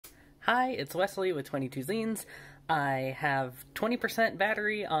Hi, it's Wesley with 22zines. I have 20%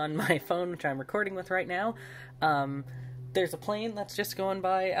 battery on my phone, which I'm recording with right now. There's a plane that's just going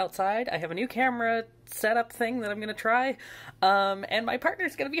by outside. I have a new camera setup thing that I'm going to try. And my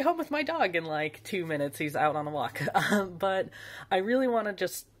partner's going to be home with my dog in like 2 minutes. He's out on a walk. But I really want to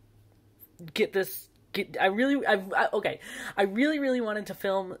just get this... I really wanted to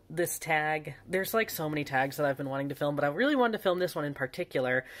film this tag. There's like so many tags that I've been wanting to film, but I really wanted to film this one in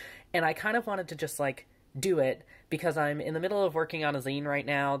particular, and I kind of wanted to just like do it because I'm in the middle of working on a zine right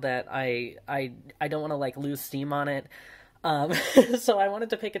now that I don't want to like lose steam on it. So I wanted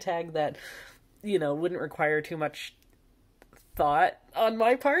to pick a tag that, you know, wouldn't require too much thought on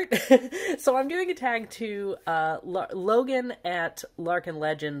my part. So I'm doing a tag to Logan at Larkin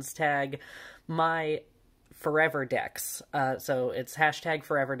Legends tag my forever decks. So it's hashtag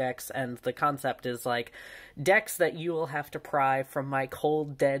forever decks, and the concept is like decks that you will have to pry from my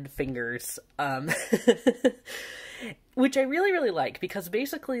cold dead fingers. Which I really like, because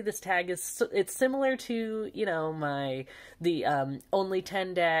basically this tag is, it's similar to, you know, the only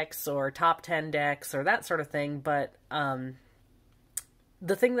 10 decks or top 10 decks or that sort of thing, but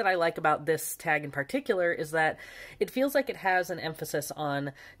the thing that I like about this tag in particular is that it feels like it has an emphasis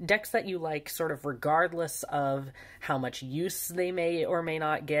on decks that you like sort of regardless of how much use they may or may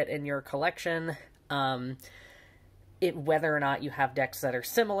not get in your collection. Whether or not you have decks that are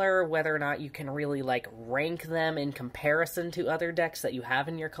similar, whether or not you can really like rank them in comparison to other decks that you have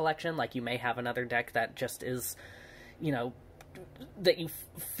in your collection. Like you may have another deck that just is, you know, that you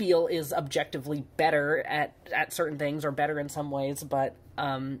feel is objectively better at certain things or better in some ways, but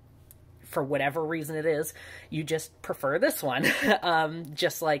for whatever reason it is, you just prefer this one.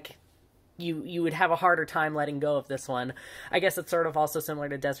 Just like you would have a harder time letting go of this one. I guess it's sort of also similar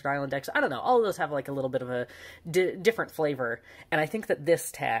to Desert Island decks. I don't know. All of those have like a little bit of a different flavor, and I think that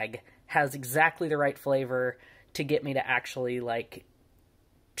this tag has exactly the right flavor to get me to actually like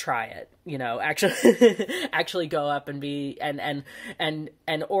try it, you know, actually go up and be and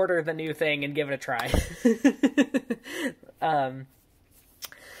order the new thing and give it a try.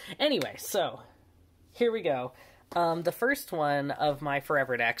 Anyway, so here we go. The first one of my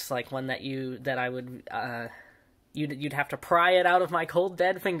forever decks, like one that I would you'd have to pry it out of my cold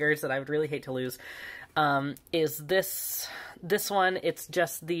dead fingers that I would really hate to lose, is this one. It's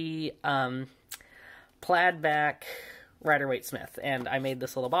just the plaid back Rider-Waite Smith, and I made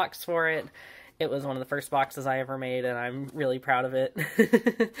this little box for it. It was one of the first boxes I ever made, and I'm really proud of it.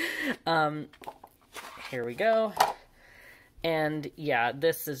 Here we go. And yeah,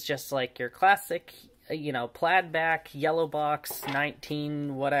 this is just like your classic, you know, plaid back, yellow box,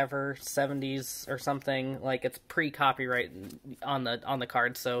 19 whatever, 70s or something. Like, it's pre-copyright on the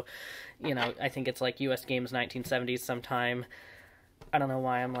card, so, you know, I think it's like US Games 1970s sometime. I don't know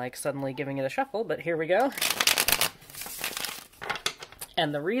why I'm like suddenly giving it a shuffle, but here we go.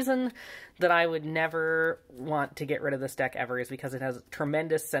 And the reason that I would never want to get rid of this deck ever is because it has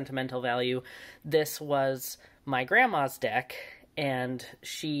tremendous sentimental value. This was my grandma's deck, and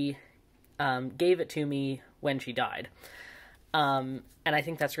she gave it to me when she died. And I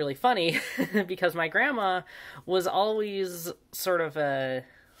think that's really funny because my grandma was always sort of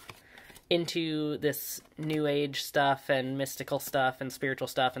into this new age stuff and mystical stuff and spiritual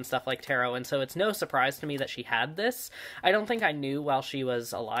stuff and stuff like tarot, and so it's no surprise to me that she had this. I don't think I knew while she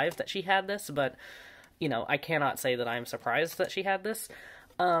was alive that she had this, but, you know, I cannot say that I'm surprised that she had this.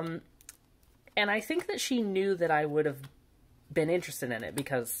 And I think that she knew that I would have been interested in it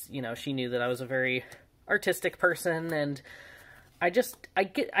because, you know, she knew that I was a very artistic person, and I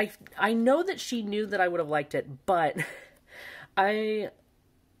know that she knew that I would have liked it, but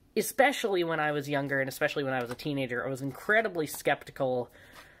especially when I was younger, and especially when I was a teenager, I was incredibly skeptical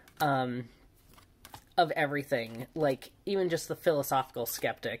of everything. Like, even just the philosophical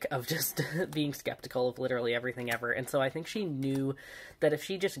skeptic of just being skeptical of literally everything ever. And so I think she knew that if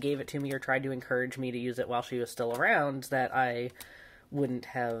she just gave it to me or tried to encourage me to use it while she was still around, that I wouldn't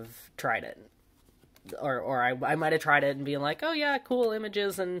have tried it. Or I might have tried it and being like, oh yeah, cool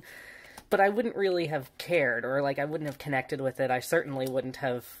images, but I wouldn't really have cared, or like I wouldn't have connected with it. I certainly wouldn't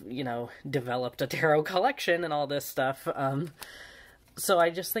have, you know, developed a tarot collection and all this stuff. So I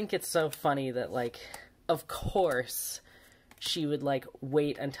just think it's so funny that, like, of course she would like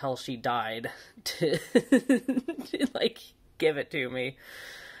wait until she died to, to like give it to me.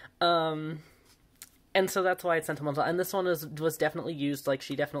 And so that's why it's sentimental. And this one was definitely used, like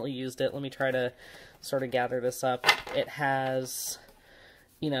she definitely used it. Let me try to sort of gather this up. It has,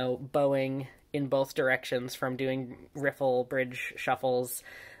 you know, bowing in both directions from doing riffle bridge shuffles.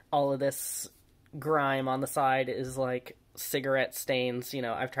 All of this grime on the side is like cigarette stains. You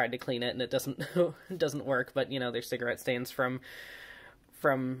know, I've tried to clean it and it doesn't it doesn't work, but you know, there's cigarette stains from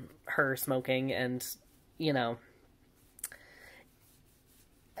her smoking, and you know,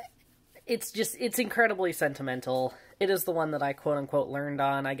 it's incredibly sentimental. It is the one that I quote unquote learned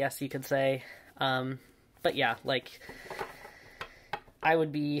on, I guess you could say. But yeah, like,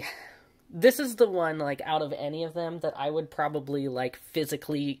 this is the one, like, out of any of them that I would probably, like,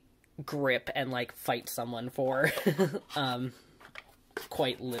 physically grip and, like, fight someone for,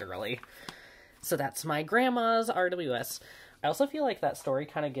 quite literally. So that's my grandma's RWS. I also feel like that story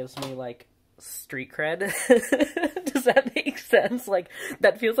kind of gives me, like, street cred. Does that make sense? Like,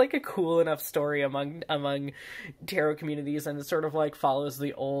 that feels like a cool enough story among tarot communities, and it sort of, like, follows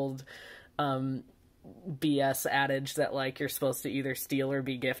the old, BS adage that, like, you're supposed to either steal or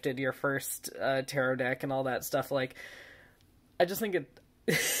be gifted your first tarot deck and all that stuff. Like, I just think it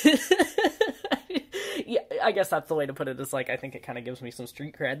yeah, I guess that's the way to put it, is like, I think it kind of gives me some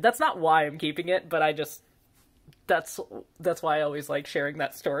street cred. That's not why I'm keeping it, but I just, that's why I always like sharing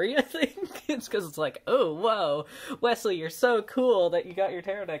that story, I think. It's because it's like, oh, whoa, Wesley, you're so cool that you got your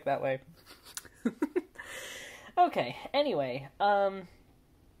tarot deck that way. Okay, anyway,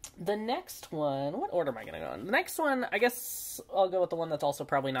 the next one, what order am I going to go in? The next one, I guess I'll go with the one that's also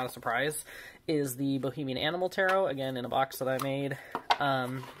probably not a surprise, is the Bohemian Animal Tarot, again, in a box that I made.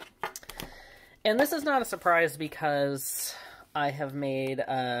 And this is not a surprise because I have made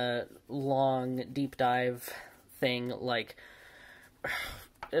a long deep dive thing, like,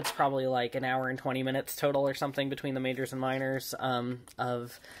 it's probably like an hour and 20 minutes total or something between the majors and minors,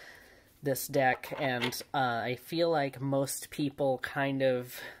 of this deck, and I feel like most people kind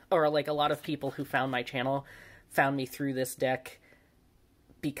of, or like a lot of people who found my channel found me through this deck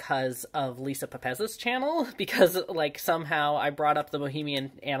because of Lisa Pepez's channel, because like somehow I brought up the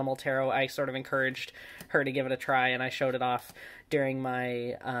Bohemian Animal Tarot. I sort of encouraged her to give it a try, and I showed it off during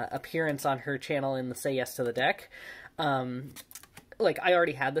my appearance on her channel in the Say Yes to the Deck. Like, I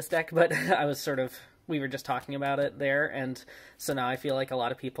already had this deck, but I was sort of, we were just talking about it there, and so now I feel like a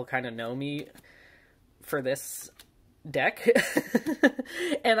lot of people kind of know me for this deck.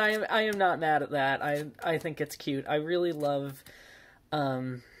 And I am not mad at that. I think it's cute. I really love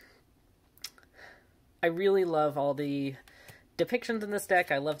all the depictions in this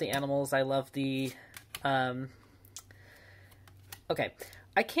deck. I love the animals. I love the okay,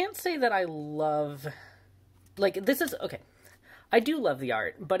 I can't say that I love, like, this is, okay, I do love the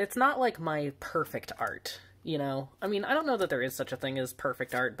art, but it's not like my perfect art, you know? I mean, I don't know that there is such a thing as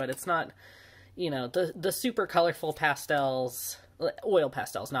perfect art, but it's not, you know, the super colorful pastels, oil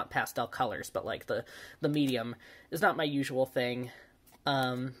pastels, not pastel colors, but like the medium is not my usual thing.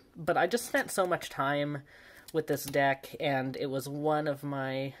 But I just spent so much time with this deck, and it was one of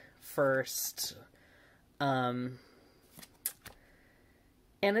my first,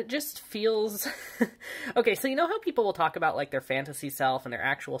 and it just feels, okay, so you know how people will talk about, like, their fantasy self and their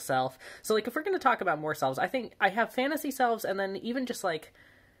actual self? So, like, if we're going to talk about more selves, I think I have fantasy selves, and then even just, like,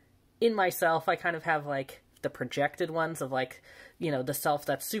 in myself, I kind of have, like, the projected ones of, like, you know, the self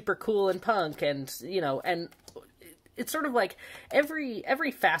that's super cool and punk, and, you know, and it's sort of like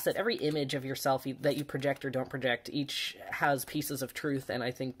every facet, every image of yourself that you project or don't project, each has pieces of truth, and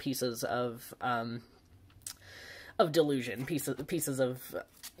I think pieces of delusion, pieces of,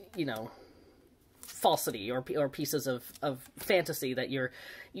 you know, falsity, or pieces of fantasy that you're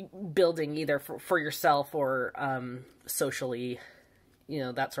building either for yourself or socially, you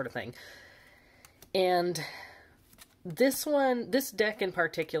know, that sort of thing. And this deck in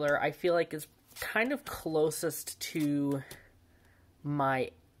particular, I feel like is kind of closest to my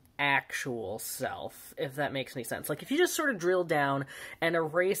actual self, if that makes any sense. Like, if you just sort of drill down and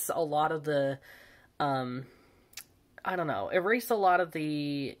erase a lot of the I don't know, erase a lot of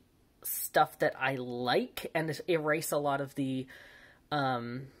the stuff that I like, and erase a lot of the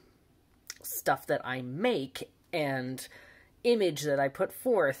stuff that I make, and image that I put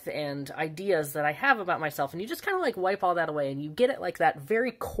forth, and ideas that I have about myself, and you just kind of, like, wipe all that away, and you get it, like, that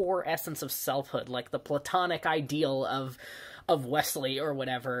very core essence of selfhood, like the platonic ideal of Wesley or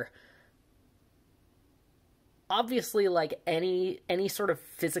whatever. Obviously, like, any sort of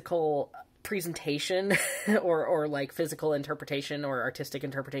physical presentation or like physical interpretation or artistic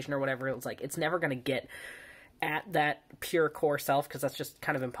interpretation or whatever, it's like, it's never going to get at that pure core self, because that's just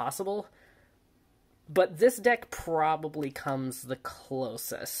kind of impossible. But this deck probably comes the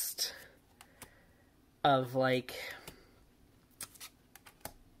closest of, like,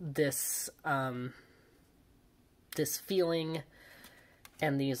 this this feeling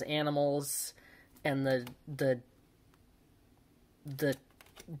and these animals and the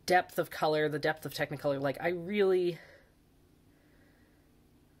depth of color, the depth of technicolor. Like, I really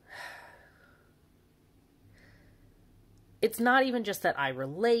it's not even just that I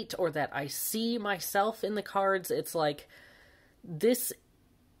relate or that I see myself in the cards. It's like, this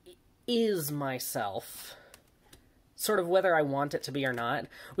is myself, sort of whether I want it to be or not,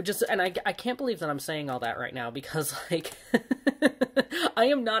 which is, and I can't believe that I'm saying all that right now, because, like, I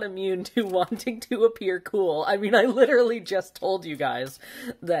am not immune to wanting to appear cool. I mean, I literally just told you guys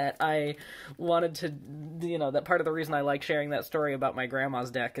that I wanted to, you know, that part of the reason I like sharing that story about my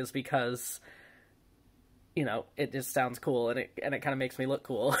grandma's deck is because, you know, it just sounds cool, and it kind of makes me look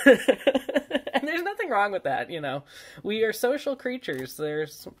cool. And there's nothing wrong with that, you know. We are social creatures.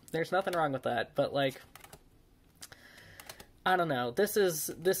 There's nothing wrong with that, but, like, I don't know. This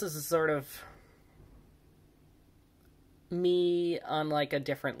is sort of me on, like, a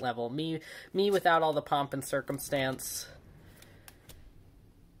different level. Me without all the pomp and circumstance.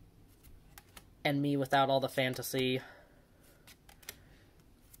 And me without all the fantasy.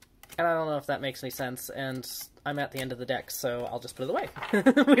 And I don't know if that makes any sense, and I'm at the end of the deck, so I'll just put it away.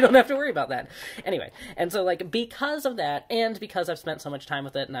 We don't have to worry about that. Anyway, and so, like, because of that, and because I've spent so much time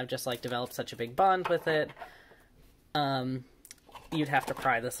with it, and I've just, like, developed such a big bond with it, you'd have to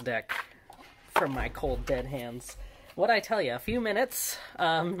pry this deck from my cold, dead hands. What'd I tell you? A few minutes,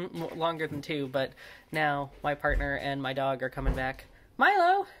 longer than 2, but now my partner and my dog are coming back.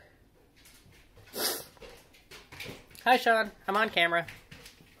 Milo! Hi, Sean. I'm on camera.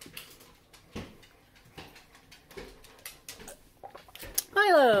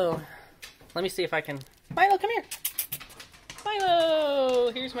 Milo! Let me see if I can... Milo, come here!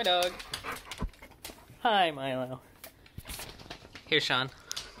 Milo! Here's my dog. Hi, Milo. Here's Sean.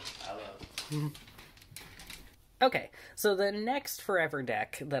 Hello. Okay, so the next Forever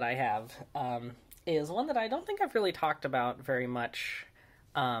deck that I have is one that I don't think I've really talked about very much,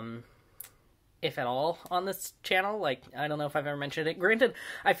 if at all, on this channel. Like, I don't know if I've ever mentioned it. Granted,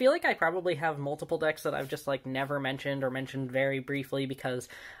 I feel like I probably have multiple decks that I've just, like, never mentioned or mentioned very briefly because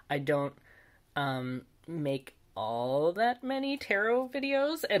I don't make all that many tarot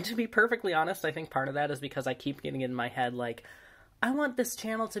videos. And to be perfectly honest, I think part of that is because I keep getting in my head, like, I want this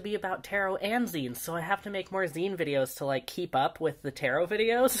channel to be about tarot and zines, so I have to make more zine videos to, like, keep up with the tarot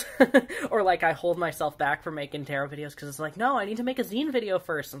videos. Or, like, I hold myself back from making tarot videos because it's like, no, I need to make a zine video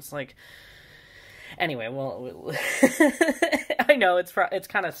first. And it's like... Anyway, well, I know it's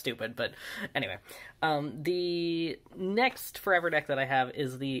kind of stupid, but anyway. The next Forever deck that I have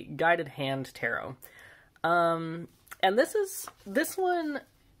is the Guided Hand Tarot. And this one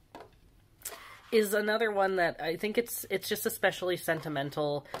is another one that I think it's just especially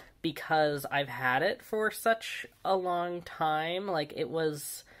sentimental because I've had it for such a long time. Like, it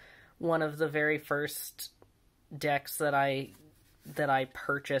was one of the very first decks that I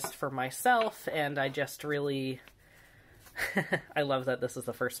purchased for myself, and I just really... I love that this is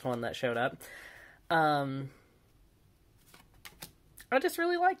the first one that showed up. I just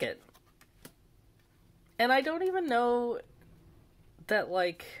really like it. And I don't even know that,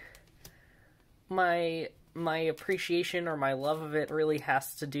 like, my appreciation or my love of it really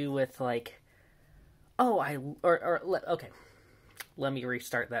has to do with, like, okay, let me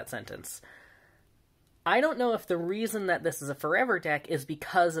restart that sentence. I don't know if the reason that this is a Forever deck is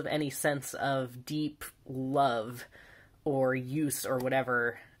because of any sense of deep love or use or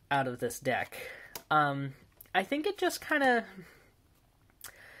whatever out of this deck. I think it just kind of...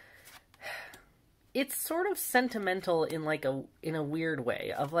 It's sort of sentimental in, like, in a weird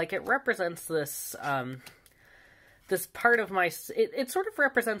way. Of, like, it represents this, this part of my... It sort of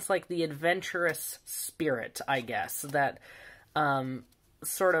represents, like, the adventurous spirit, I guess, that,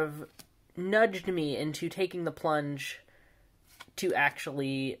 sort of nudged me into taking the plunge to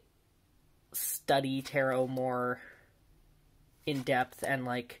actually study tarot more in depth and,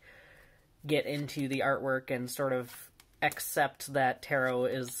 like, get into the artwork and sort of accept that tarot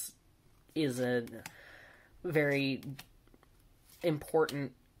is a very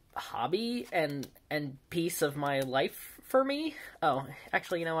important hobby and piece of my life for me. Oh,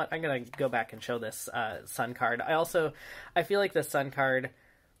 actually, you know what? I'm gonna go back and show this sun card. I feel like this sun card,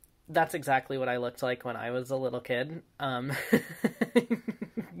 that's exactly what I looked like when I was a little kid. The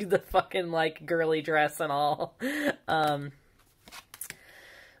fucking, like, girly dress and all.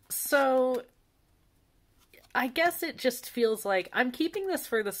 So, I guess it just feels like I'm keeping this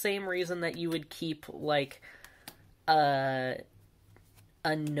for the same reason that you would keep, like, a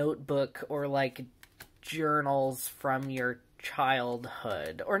notebook or, like, journals from your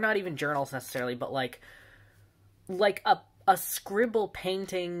childhood. Or not even journals necessarily, but, like a scribble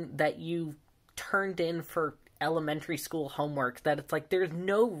painting that you turned in for elementary school homework, that it's like there's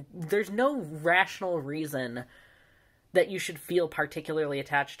no rational reason that you should feel particularly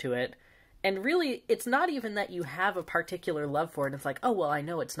attached to it, And really, it's not even that you have a particular love for it. It's like, oh, well, I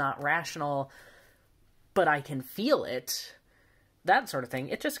know it's not rational, but I can feel it. That sort of thing.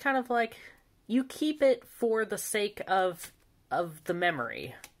 It's just kind of like, you keep it for the sake of the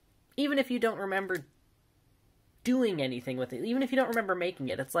memory. Even if you don't remember doing anything with it, even if you don't remember making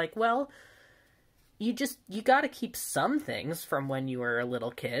it, it's like, well, you gotta keep some things from when you were a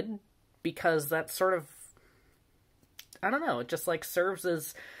little kid, because that's sort of, I don't know, it just like serves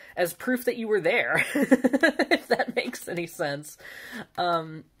as proof that you were there, if that makes any sense.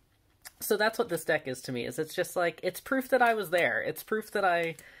 So that's what this deck is to me, is it's just like, it's proof that I was there. It's proof that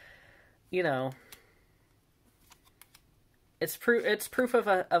I, you know, it's proof of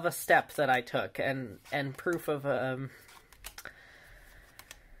a step that I took, and proof of, I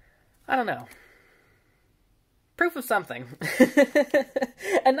don't know, proof of something.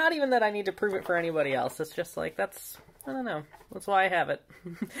 And not even that I need to prove it for anybody else. It's just like, that's, I don't know, that's why I have it.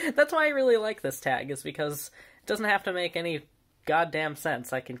 That's why I really like this tag, is because it doesn't have to make any goddamn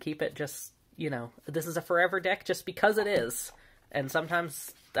sense. I can keep it just, you know, this is a forever deck just because it is. And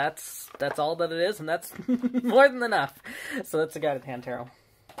sometimes that's all that it is, and that's more than enough. So that's a Guided Hand Tarot.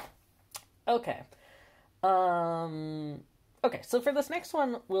 Okay. Okay, so for this next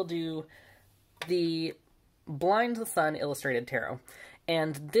one, we'll do the Blind the Sun Illustrated Tarot.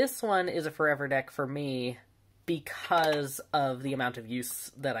 And this one is a forever deck for me because of the amount of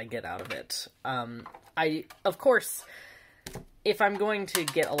use that I get out of it. Of course, if I'm going to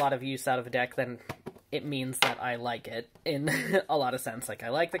get a lot of use out of a deck, then it means that I like it in a lot of sense. Like, I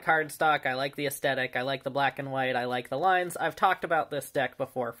like the cardstock, I like the aesthetic, I like the black and white, I like the lines. I've talked about this deck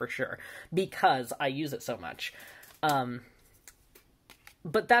before for sure, because I use it so much. But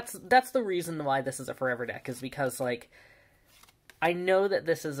that's the reason why this is a forever deck, is because, like, I know that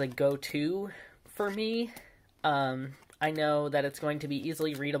this is a go-to for me. I know that it's going to be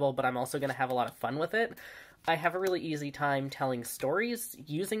easily readable, but I'm also going to have a lot of fun with it. I have a really easy time telling stories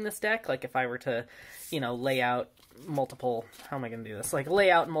using this deck. Like, if I were to, you know, lay out multiple... How am I going to do this? Like,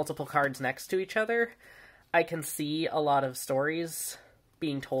 lay out multiple cards next to each other, I can see a lot of stories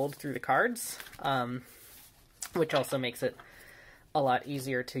being told through the cards, which also makes it a lot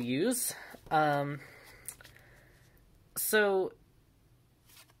easier to use. So,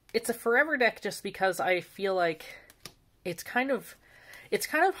 it's a forever deck just because I feel like it's kind of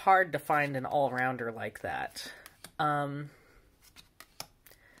hard to find an all-rounder like that. I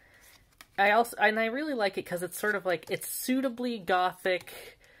really like it because it's sort of like, it's suitably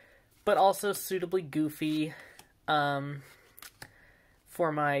gothic, but also suitably goofy, for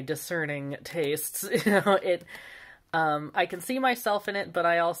my discerning tastes. You know, I can see myself in it, but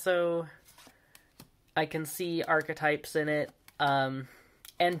I can see archetypes in it, and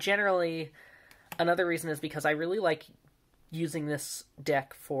generally, another reason is because I really like using this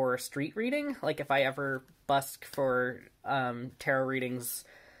deck for street reading. Like, if I ever busk for tarot readings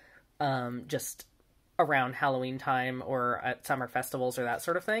just around Halloween time or at summer festivals or that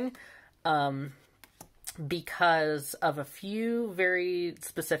sort of thing, because of a few very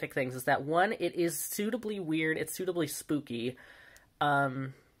specific things. Is that, one, it is suitably weird, it's suitably spooky,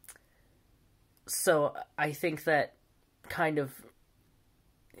 so I think that kind of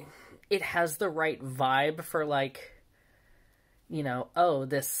it has the right vibe for, like, you know, oh,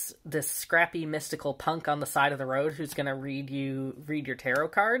 this scrappy mystical punk on the side of the road who's gonna read your tarot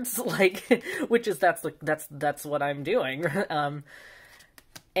cards, like, which is that's what I'm doing.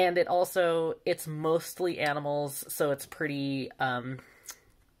 And it's mostly animals, so it's pretty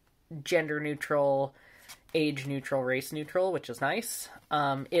gender neutral, age neutral, race neutral, which is nice.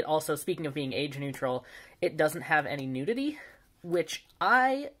 It also, speaking of being age neutral, it doesn't have any nudity, which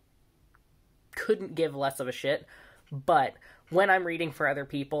I couldn't give less of a shit, but when I'm reading for other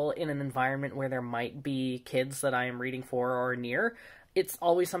people in an environment where there might be kids that I am reading for or near, it's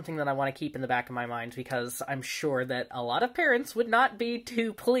always something that I want to keep in the back of my mind, because I'm sure that a lot of parents would not be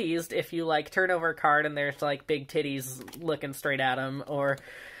too pleased if you, like, turn over a card and there's, like, big titties looking straight at them, or,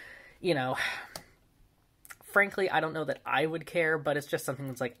 you know, frankly, I don't know that I would care, but it's just something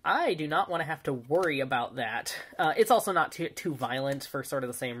that's like, I do not want to have to worry about that. It's also not too violent for sort of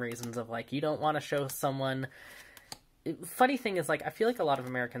the same reasons of, like, you don't want to show someone... Funny thing is, like, I feel like a lot of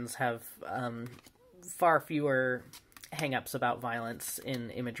Americans have far fewer hang-ups about violence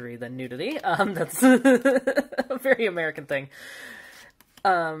in imagery than nudity. That's a very American thing.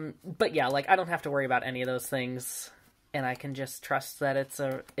 But yeah, like, I don't have to worry about any of those things, and I can just trust that it's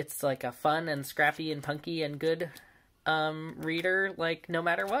like a fun and scrappy and punky and good reader, like, no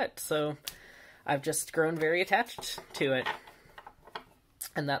matter what. So I've just grown very attached to it.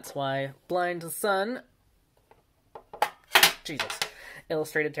 And that's why Blind the Sun, Jesus,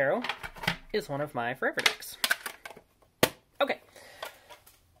 Illustrated Tarot is one of my forever decks. Okay.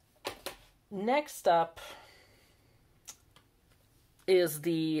 Next up is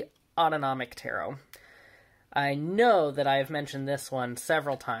the Autonomic Tarot. I know that I have mentioned this one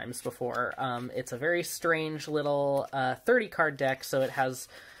several times before. It's a very strange little 30-card deck, so it has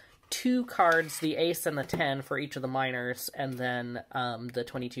 2 cards, the Ace and the 10 for each of the minors, and then the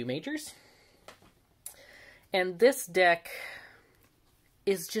 22 majors. And this deck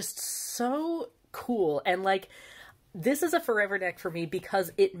is just so cool, and like, this is a forever deck for me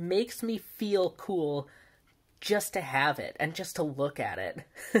because it makes me feel cool just to have it and just to look at it.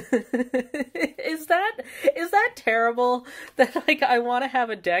 Is that terrible? That like I want to have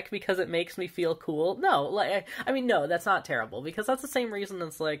a deck because it makes me feel cool? No, like I mean no, that's not terrible, because that's the same reason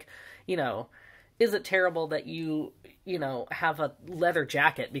that's like, you know, is it terrible that you know, have a leather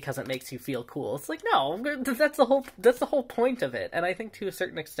jacket because it makes you feel cool? It's like, no, that's the whole point of it. And I think to a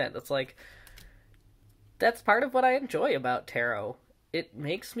certain extent it's like, that's part of what I enjoy about tarot. It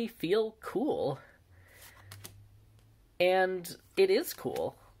makes me feel cool. And it is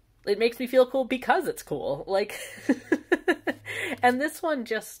cool. It makes me feel cool because it's cool. Like, and this one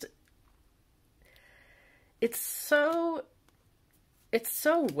just, it's so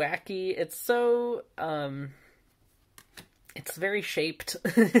wacky. It's so, it's very shaped,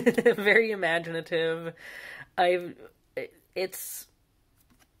 very imaginative. It's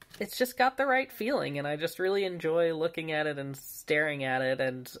just got the right feeling, and I just really enjoy looking at it and staring at it,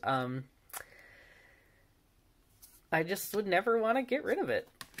 and, I just would never want to get rid of it.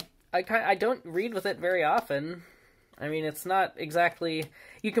 I don't read with it very often. I mean, it's not exactly...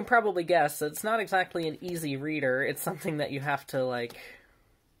 You can probably guess, it's not exactly an easy reader. It's something that you have to, like,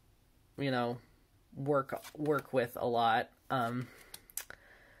 you know, work with a lot. And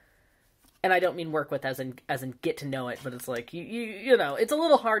I don't mean work with as in get to know it, but it's like, you know, it's a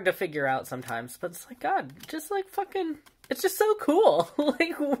little hard to figure out sometimes. But it's like, God, just like fucking... It's just so cool.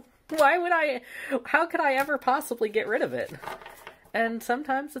 Like... Why would how could I ever possibly get rid of it? And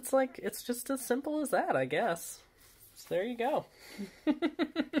sometimes it's like, it's just as simple as that, I guess. So there you go. This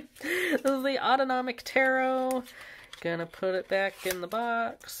is the Autonomic Tarot. Gonna put it back in the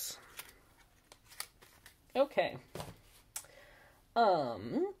box. Okay.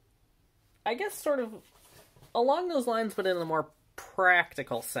 I guess sort of along those lines, but in a more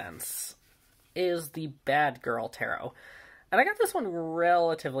practical sense, is the Bad Girl Tarot. And I got this one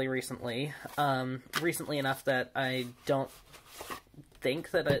relatively recently, recently enough that I don't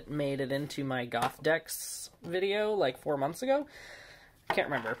think that it made it into my Goth Decks video like 4 months ago. I can't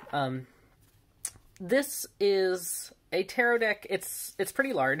remember. This is a tarot deck. It's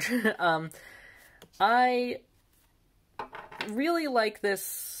pretty large. I really like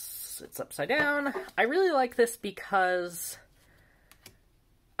this. It's upside down. I really like this because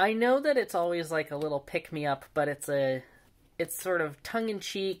I know that it's always like a little pick-me-up, but it's sort of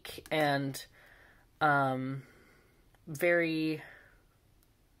tongue-in-cheek and very...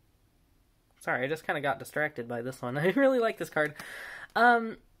 Sorry, I just kind of got distracted by this one. I really like this card.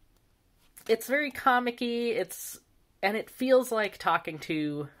 It's very comic-y, and it feels like talking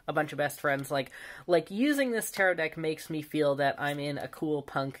to a bunch of best friends. Like using this tarot deck makes me feel that I'm in a cool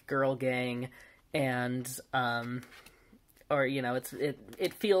punk girl gang, and, or, you know,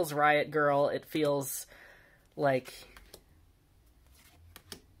 it feels Riot Girl, it feels like...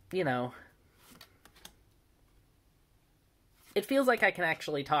 You know, it feels like I can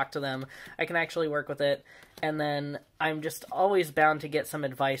actually talk to them, I can actually work with it, and then I'm just always bound to get some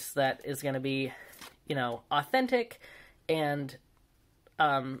advice that is going to be, you know, authentic, and,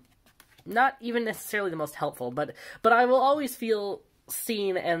 not even necessarily the most helpful, but I will always feel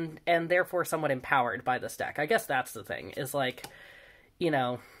seen and therefore somewhat empowered by this deck. I guess that's the thing, is like, you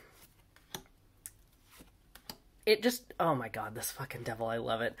know... It just, oh my god, this fucking devil, I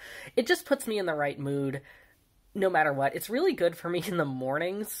love it. It just puts me in the right mood, no matter what. It's really good for me in the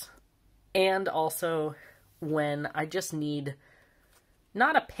mornings, and also when I just need,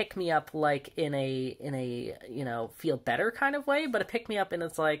 not a pick-me-up like in a, you know, feel better kind of way, but a pick-me-up and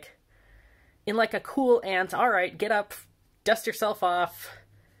it's like, in like a cool alright, get up, dust yourself off,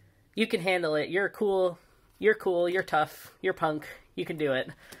 you can handle it, you're cool, you're tough, you're punk, you can do it,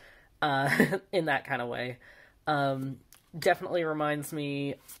 in that kind of way. Definitely reminds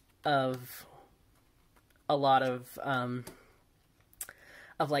me of a lot of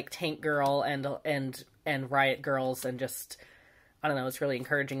like Tank Girl and Riot Girls, and just, I don't know, it's really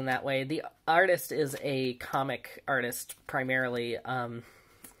encouraging in that way. The artist is a comic artist primarily,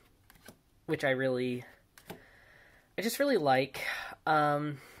 which I just really like,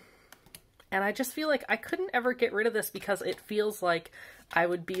 and I just feel like I couldn't ever get rid of this because it feels like I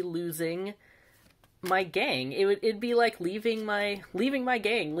would be losing my gang. It'd be like leaving my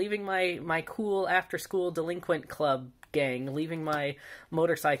gang, leaving my cool after school delinquent club gang, leaving my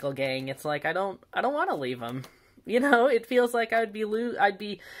motorcycle gang. It's like I don't want to leave them. You know, it feels like I'd be,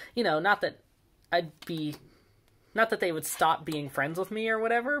 you know, not that they would stop being friends with me or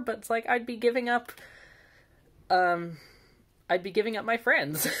whatever, but it's like I'd be giving up my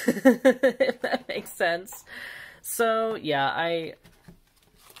friends, if that makes sense. So, yeah, I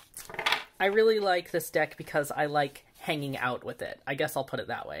really like this deck because I like hanging out with it. I guess I'll put it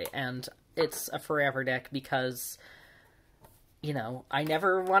that way. And it's a forever deck because, you know, I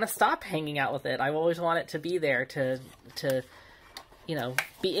never want to stop hanging out with it. I always want it to be there to you know,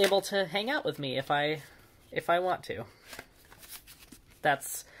 be able to hang out with me if I want to.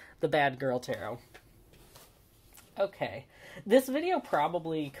 That's the Bad Girl Tarot. Okay. This video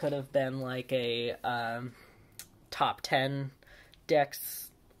probably could have been like a top 10 decks,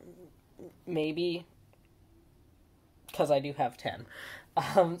 maybe, because I do have 10.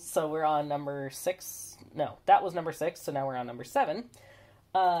 So we're on number 6. No, that was number 6, so now we're on number 7.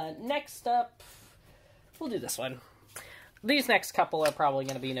 Next up, we'll do this one. These next couple are probably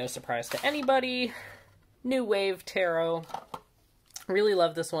going to be no surprise to anybody. New Wave Tarot. Really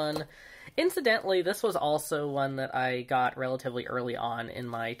love this one. Incidentally, this was also one that I got relatively early on in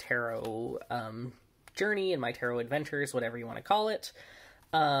my tarot journey, in my tarot adventures, whatever you want to call it.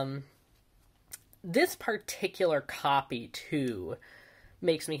 This particular copy, too,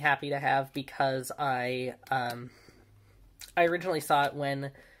 makes me happy to have because I originally saw it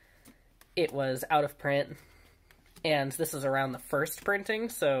when it was out of print, and this is around the first printing,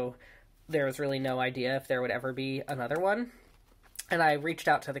 so there was really no idea if there would ever be another one. And I reached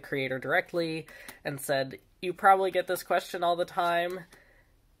out to the creator directly and said, you probably get this question all the time.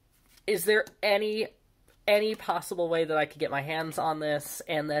 Is there any possible way that I could get my hands on this?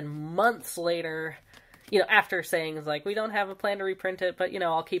 And then months later, you know, after saying, like, we don't have a plan to reprint it, but, you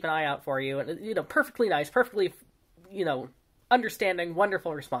know, I'll keep an eye out for you. And, you know, perfectly nice, perfectly, you know, understanding,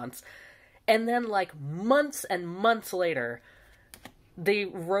 wonderful response. And then, like, months and months later, they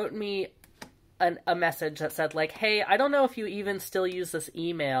wrote me a message that said, like, hey, I don't know if you even still use this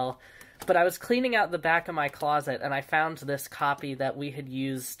email, but I was cleaning out the back of my closet and I found this copy that we had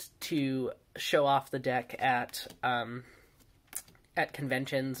used to show off the deck at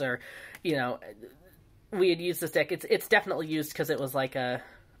conventions, or, you know, we had used this deck. It's definitely used because it was like a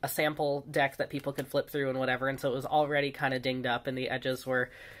sample deck that people could flip through and whatever, and so it was already kind of dinged up and the edges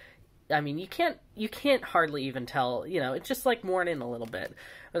were, I mean, you can't hardly even tell, you know, it's just like worn in a little bit.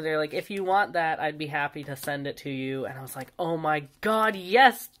 But they're like, if you want that, I'd be happy to send it to you. And I was like, oh my god,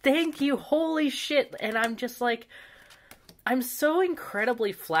 yes, thank you, holy shit. And I'm just like, I'm so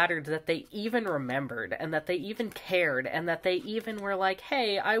incredibly flattered that they even remembered, and that they even cared, and that they even were like,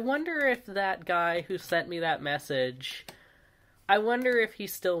 hey, I wonder if that guy who sent me that message, I wonder if he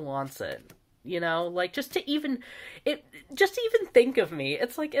still wants it. You know, like, just to even think of me.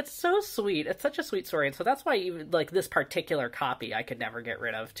 It's like, it's so sweet. It's such a sweet story. And so that's why even, like, this particular copy I could never get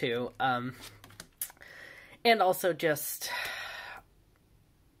rid of, too. And also just,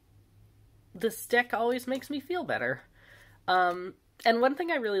 this deck always makes me feel better. And one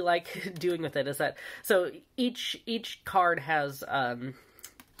thing I really like doing with it is that, so each card has,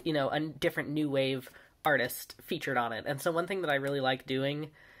 you know, a different new wave artist featured on it. And so one thing that I really like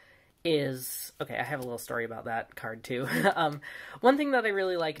doing is, okay, I have a little story about that card too. One thing that I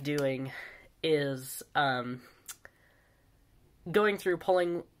really like doing is going through,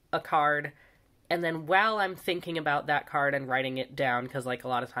 pulling a card, and then while I'm thinking about that card and writing it down, because like a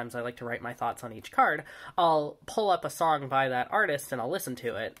lot of times I like to write my thoughts on each card, I'll pull up a song by that artist and I'll listen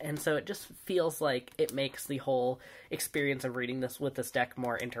to it. And so it just feels like it makes the whole experience of reading this with this deck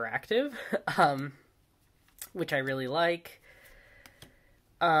more interactive, which I really like.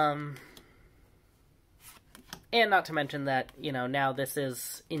 And not to mention that, you know, now this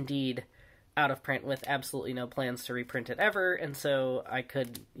is indeed out of print with absolutely no plans to reprint it ever, and so I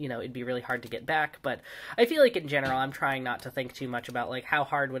could, you know, it'd be really hard to get back, but I feel like in general I'm trying not to think too much about, like, how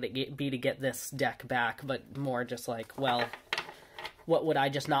hard would it be to get this deck back, but more just like, well, what would I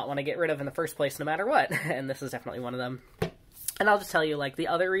just not want to get rid of in the first place no matter what? And this is definitely one of them. And I'll just tell you, like, the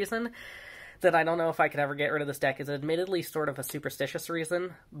other reason that I don't know if I could ever get rid of this deck is admittedly sort of a superstitious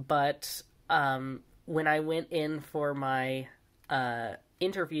reason, but when I went in for my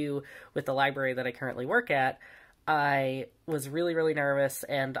interview with the library that I currently work at, I was really, really nervous,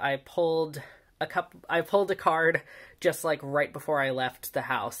 and I pulled a card just like right before I left the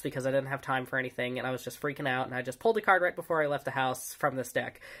house because I didn't have time for anything, and I was just freaking out, and I just pulled a card right before I left the house from this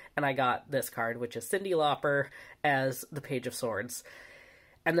deck, and I got this card, which is Cyndi Lauper as the Page of Swords.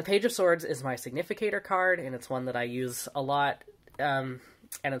 And the Page of Swords is my significator card, and it's one that I use a lot, and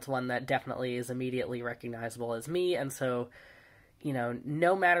it's one that definitely is immediately recognizable as me, and so, you know,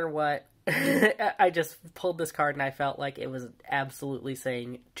 no matter what, I just pulled this card and I felt like it was absolutely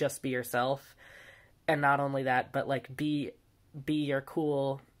saying, just be yourself. And not only that, but like, be your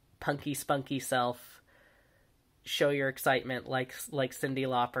cool, punky, spunky self. Show your excitement like Cyndi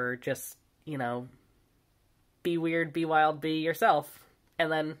Lauper. Just, you know, be weird, be wild, be yourself.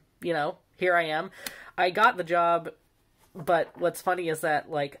 And then, you know, here I am. I got the job, but what's funny is that,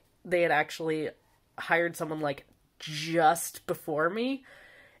 like, they had actually hired someone, like, just before me,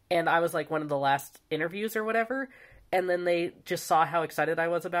 and I was, like, one of the last interviews or whatever, and then they just saw how excited I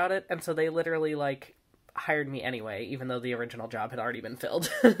was about it, and so they literally, like, hired me anyway, even though the original job had already been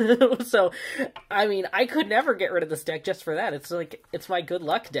filled. So, I mean, I could never get rid of this deck just for that. It's like, it's my good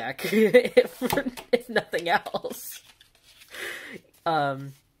luck deck, if nothing else.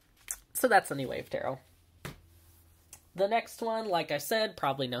 So that's the New Wave Tarot. The next one, like I said,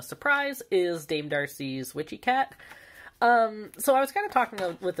 probably no surprise, is Dame Darcy's Witchy Cat. So I was kind of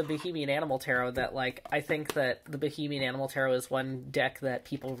talking with the Bohemian Animal Tarot that, like, I think that the Bohemian Animal Tarot is one deck that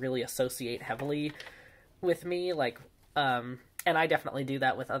people really associate heavily with me, like, and I definitely do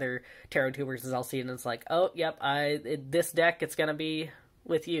that with other tarot tubers, as I'll see, and it's like, oh, yep, this deck, it's gonna be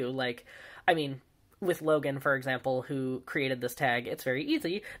with you. Like, I mean, with Logan, for example, who created this tag, it's very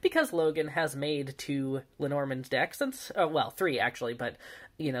easy, because Logan has made 2 Lenormand decks since, well, 3 actually, but,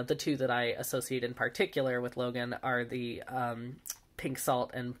 you know, the 2 that I associate in particular with Logan are the, Pink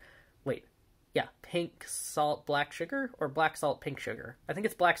Salt and, Pink Salt Black Sugar, or Black Salt Pink Sugar. I think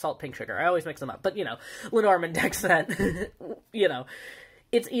it's Black Salt Pink Sugar. I always mix them up, but, you know, Lenormand decks that, you know,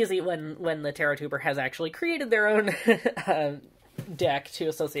 it's easy when the tarot tuber has actually created their own, deck to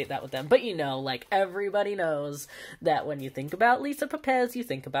associate that with them. But, you know, like, everybody knows that when you think about Lisa Pepez, you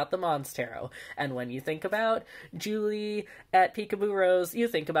think about the Mons Tarot. And when you think about Julie at Peekaboo Rose, you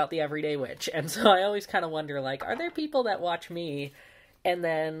think about the Everyday Witch. And so I always kind of wonder, like, are there people that watch me and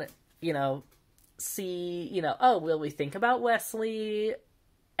then, you know, see, you know, oh, will we think about Wesley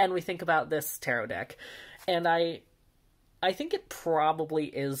and we think about this tarot deck? And I think it probably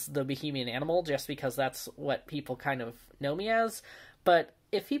is the Bohemian Animal, just because that's what people kind of know me as. But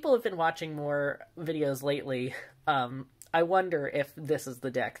if people have been watching more videos lately, I wonder if this is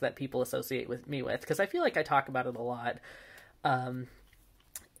the deck that people associate with me with, because I feel like I talk about it a lot.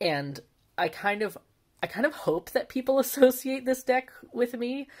 And I kind of hope that people associate this deck with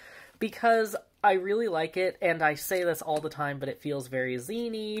me, because I really like it, and I say this all the time, but it feels very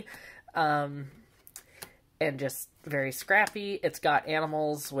zany, and just very scrappy. It's got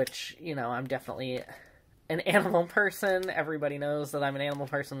animals, which, you know, I'm definitely an animal person. Everybody knows that I'm an animal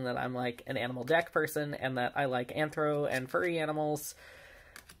person, that I'm, like, an animal deck person, and that I like anthro and furry animals.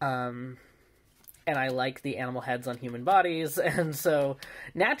 And I like the animal heads on human bodies, and so,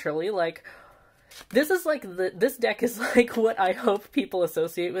 naturally, like, this is, like, this deck is, like, what I hope people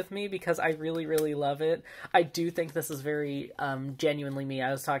associate with me, because I really, really love it. I do think this is very, genuinely me.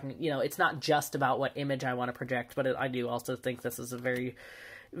 I was talking, you know, it's not just about what image I want to project, but I do also think this is a very,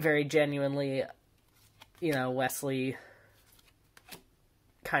 very genuinely, you know, Wesley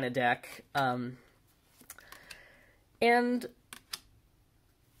kind of deck. And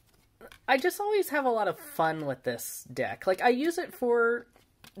I just always have a lot of fun with this deck. Like, I use it for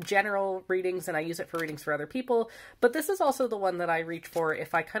general readings, and I use it for readings for other people, but this is also the one that I reach for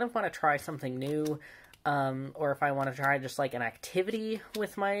if I kind of want to try something new, or if I want to try just, like, an activity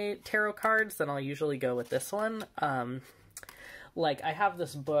with my tarot cards, then I'll usually go with this one. Like, I have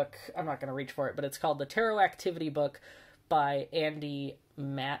this book, I'm not going to reach for it, but it's called The Tarot Activity Book by Andy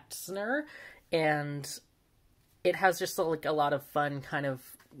Matzner, and it has just, like, a lot of fun kind of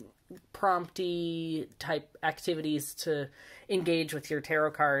prompty type activities to engage with your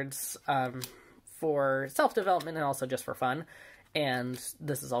tarot cards, for self-development and also just for fun. And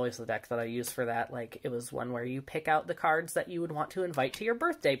this is always the deck that I use for that. Like, it was one where you pick out the cards that you would want to invite to your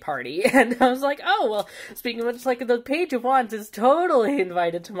birthday party. And I was like, oh, well, speaking of which, like, the Page of Wands is totally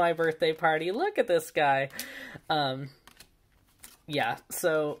invited to my birthday party. Look at this guy. Yeah,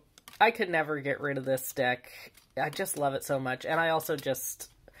 so I could never get rid of this deck. I just love it so much. And I also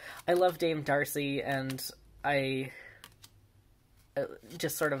I love Dame Darcy, and I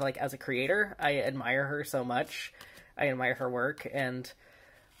just sort of, like, as a creator, I admire her so much. I admire her work and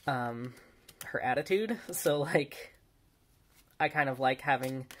her attitude. So, like, I kind of like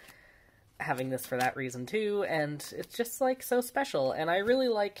having this for that reason too, and it's just, like, so special. And I really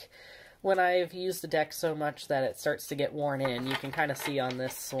like when I've used the deck so much that it starts to get worn in. You can kind of see on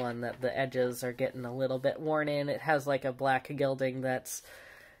this one that the edges are getting a little bit worn in. It has, like, a black gilding that's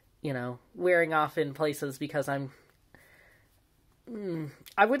you know, wearing off in places because I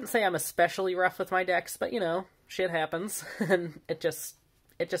wouldn't say I'm especially rough with my decks, but, you know, shit happens, and it just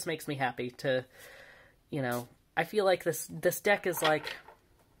makes me happy to, you know, I feel like this deck is like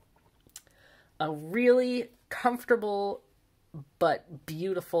a really comfortable but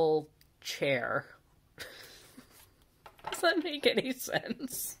beautiful chair. Does that make any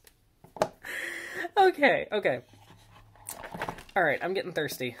sense? Okay. Alright, I'm getting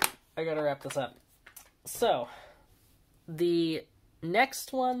thirsty. I gotta wrap this up. So, the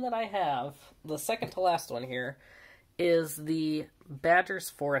next one that I have, the second to last one here, is the Badger's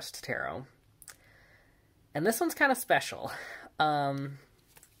Forest Tarot. And this one's kind of special.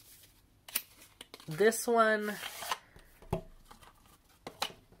 This one...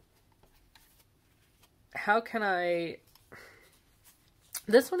 How can I...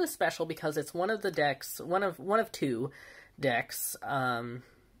 This one is special because it's one of the decks, one of two decks,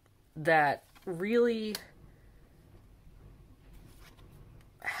 that really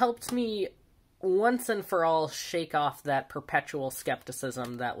helped me once and for all shake off that perpetual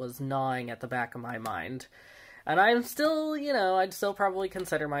skepticism that was gnawing at the back of my mind. And I'm still, you know, I'd still probably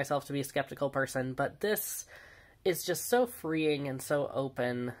consider myself to be a skeptical person, but this is just so freeing and so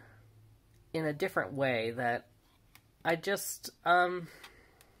open in a different way that I just,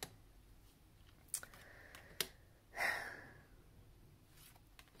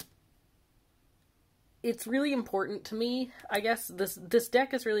 it's really important to me, I guess. This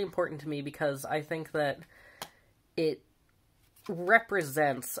deck is really important to me because I think that it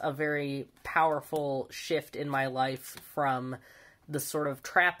represents a very powerful shift in my life from the sort of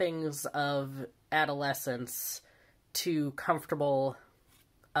trappings of adolescence to comfortable,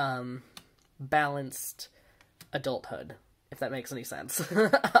 balanced adulthood, if that makes any sense.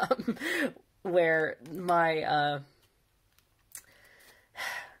 Where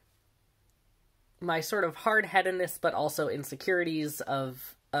my sort of hard-headedness, but also insecurities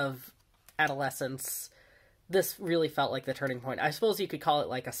of adolescence, this really felt like the turning point. I suppose you could call it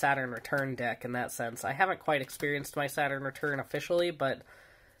like a Saturn return deck in that sense. I haven't quite experienced my Saturn return officially, but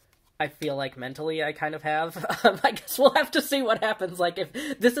I feel like mentally I kind of have. I guess we'll have to see what happens. Like,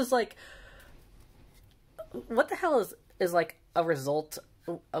 if this is like... What the hell is like a result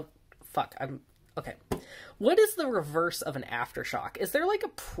of... Fuck, okay. What is the reverse of an aftershock? Is there like a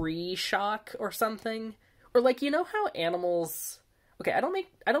pre-shock or something? Or like, you know how animals... Okay, I don't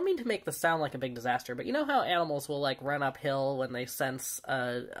mean to make this sound like a big disaster, but you know how animals will like run uphill when they sense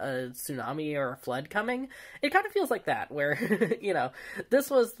a tsunami or a flood coming? It kind of feels like that, where, you know, this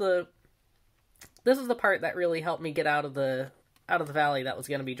was the part that really helped me get out of the valley that was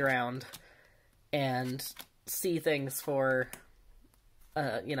going to be drowned and see things for,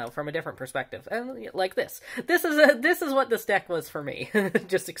 you know, from a different perspective. And like this is what this deck was for me,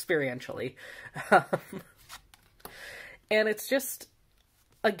 just experientially. And it's just,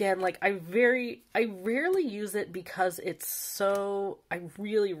 again, like, I rarely use it because it's so, I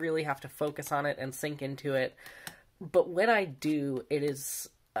really, really have to focus on it and sink into it. But when I do, it is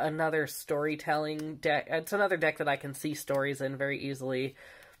another storytelling deck. It's another deck that I can see stories in very easily.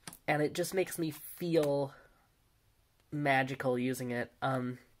 And it just makes me feel magical using it.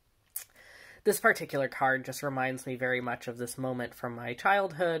 This particular card just reminds me very much of this moment from my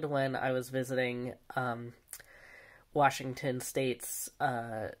childhood when I was visiting, Washington State's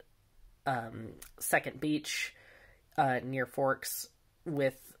Second Beach near Forks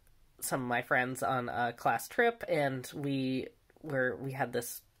with some of my friends on a class trip, and we had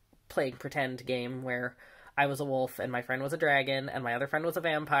this playing pretend game where I was a wolf and my friend was a dragon and my other friend was a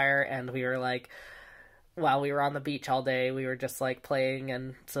vampire, and we were like, while we were on the beach all day, we were just like playing,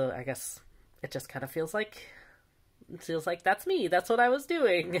 and so I guess it just kind of feels like that's me, that's what I was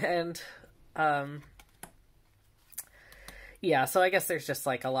doing. And yeah, so I guess there's just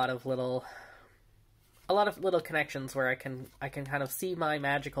like a lot of little connections where I can kind of see my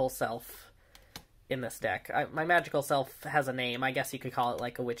magical self in this deck. My magical self has a name. I guess you could call it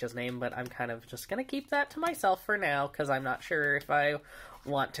like a witch's name, but I'm kind of just gonna keep that to myself for now because I'm not sure if I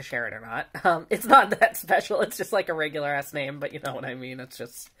want to share it or not. It's not that special. It's just like a regular ass name, but you know what I mean. It's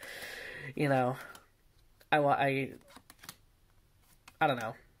just, you know, I don't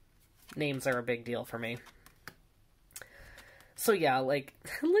know. Names are a big deal for me. So yeah, like,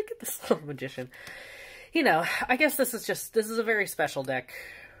 look at this little magician. You know, I guess this is a very special deck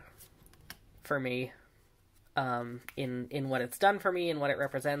for me, in what it's done for me and what it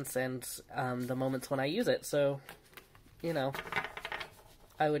represents, and the moments when I use it. So, you know,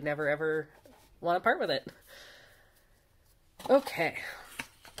 I would never ever want to part with it. Okay.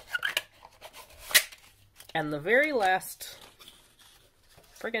 And the very last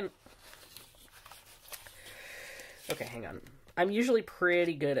friggin'... Okay, hang on. I'm usually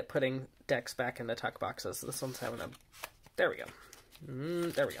pretty good at putting decks back into tuck boxes. This one's having a... There we go.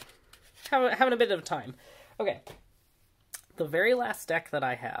 There we go. Having a bit of time. Okay. The very last deck that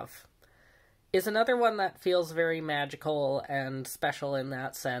I have is another one that feels very magical and special in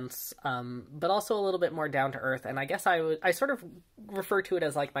that sense, but also a little bit more down to earth. And I guess I sort of refer to it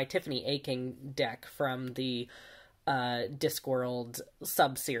as like my Tiffany Aching deck from the Discworld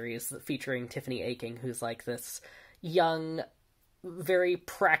sub-series featuring Tiffany Aching, who's like this young, very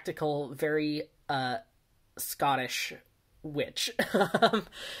practical, very Scottish witch.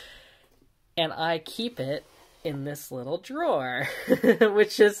 And I keep it in this little drawer,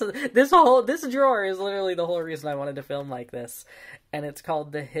 which is, this drawer is literally the whole reason I wanted to film like this, and it's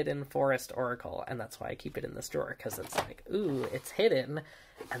called the Hidden Forest Oracle, and that's why I keep it in this drawer, because it's like, ooh, it's hidden,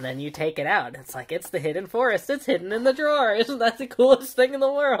 and then you take it out, it's like, it's the Hidden Forest, it's hidden in the drawer, isn't that the coolest thing in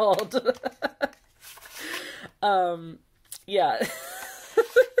the world? Yeah.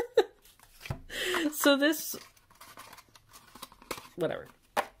 So this, whatever,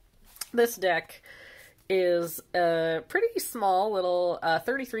 this deck is a pretty small little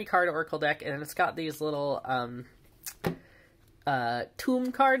 33 card Oracle deck, and it's got these little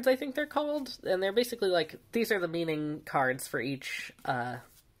tomb cards, I think they're called, and they're basically like, these are the meaning cards for each card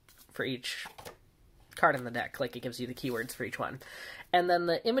in the deck. Like, it gives you the keywords for each one. And then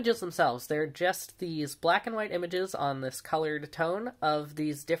the images themselves, they're just these black and white images on this colored tone of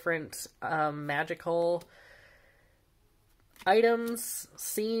these different magical items,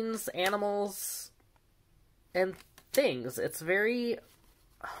 scenes, animals, and things. It's very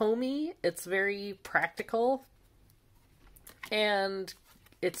homey, it's very practical, and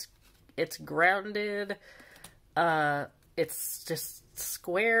it's grounded, it's just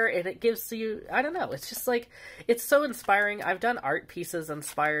square, and it gives you, I don't know, it's just like, it's so inspiring. I've done art pieces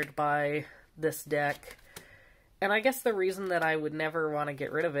inspired by this deck, and I guess the reason that I would never want to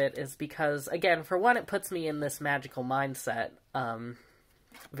get rid of it is because, again, for one, it puts me in this magical mindset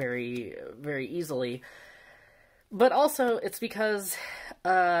very, very easily. But also, it's because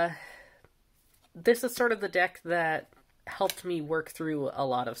this is sort of the deck that helped me work through a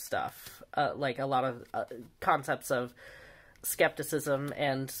lot of stuff, like a lot of concepts of skepticism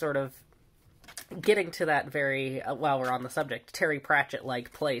and sort of getting to that very, while we're on the subject, Terry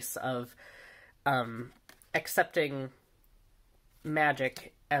Pratchett-like place of accepting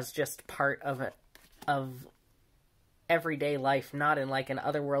magic as just part of everyday life, not in like an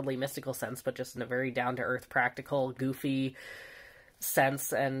otherworldly mystical sense, but just in a very down-to-earth, practical, goofy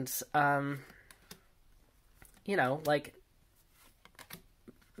sense. And you know, like,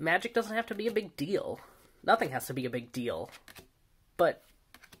 magic doesn't have to be a big deal. Nothing has to be a big deal, but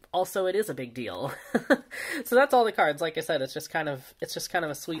also it is a big deal. So that's all the cards. Like I said, it's just kind of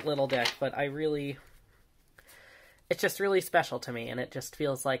a sweet little deck, but it's just really special to me, and it just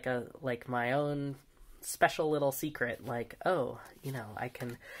feels like my own special little secret. Like, oh, you know, I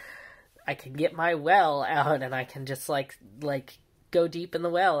can get my well out, and I can just like go deep in the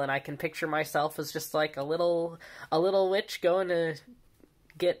well, and I can picture myself as just like a little witch going to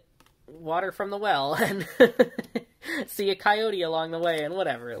get water from the well and see a coyote along the way and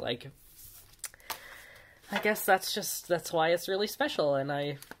whatever. Like, I guess that's why it's really special, and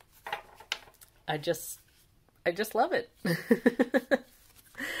I just love it.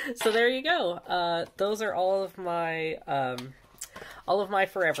 So there you go. Those are all of my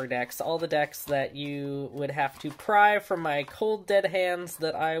forever decks, all the decks that you would have to pry from my cold dead hands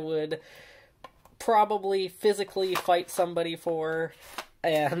that I would probably physically fight somebody for,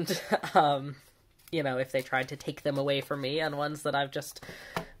 and you know, if they tried to take them away from me, and ones that I've just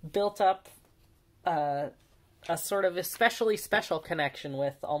built up a sort of especially special connection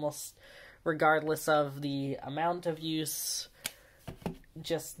with, almost regardless of the amount of use.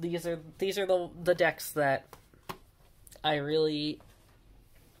 Just these are the decks that I really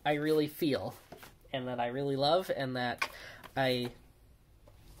feel, and that I really love, and that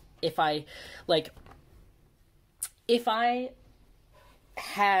if I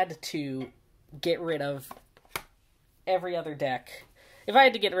had to get rid of every other deck, if I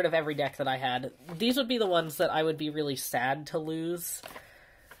had to get rid of every deck that I had, these would be the ones that I would be really sad to lose.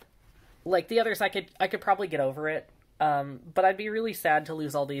 Like, the others, I could probably get over it, but I'd be really sad to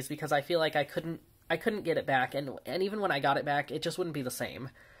lose all these, because I feel like I couldn't get it back, and even when I got it back, it just wouldn't be the same.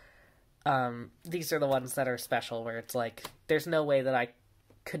 These are the ones that are special, where it's like, there's no way that I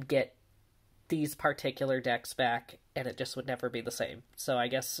could get these particular decks back, and it just would never be the same. So I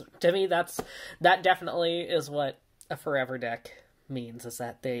guess, to me, that definitely is what a forever deck means, is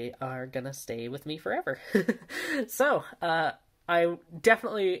that they are gonna stay with me forever. So, I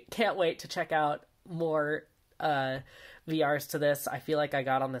definitely can't wait to check out more VRs to this. I feel like I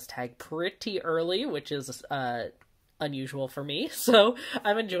got on this tag pretty early, which is unusual for me. So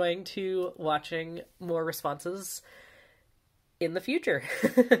I'm enjoying watching more responses in the future.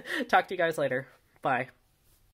 Talk to you guys later. Bye.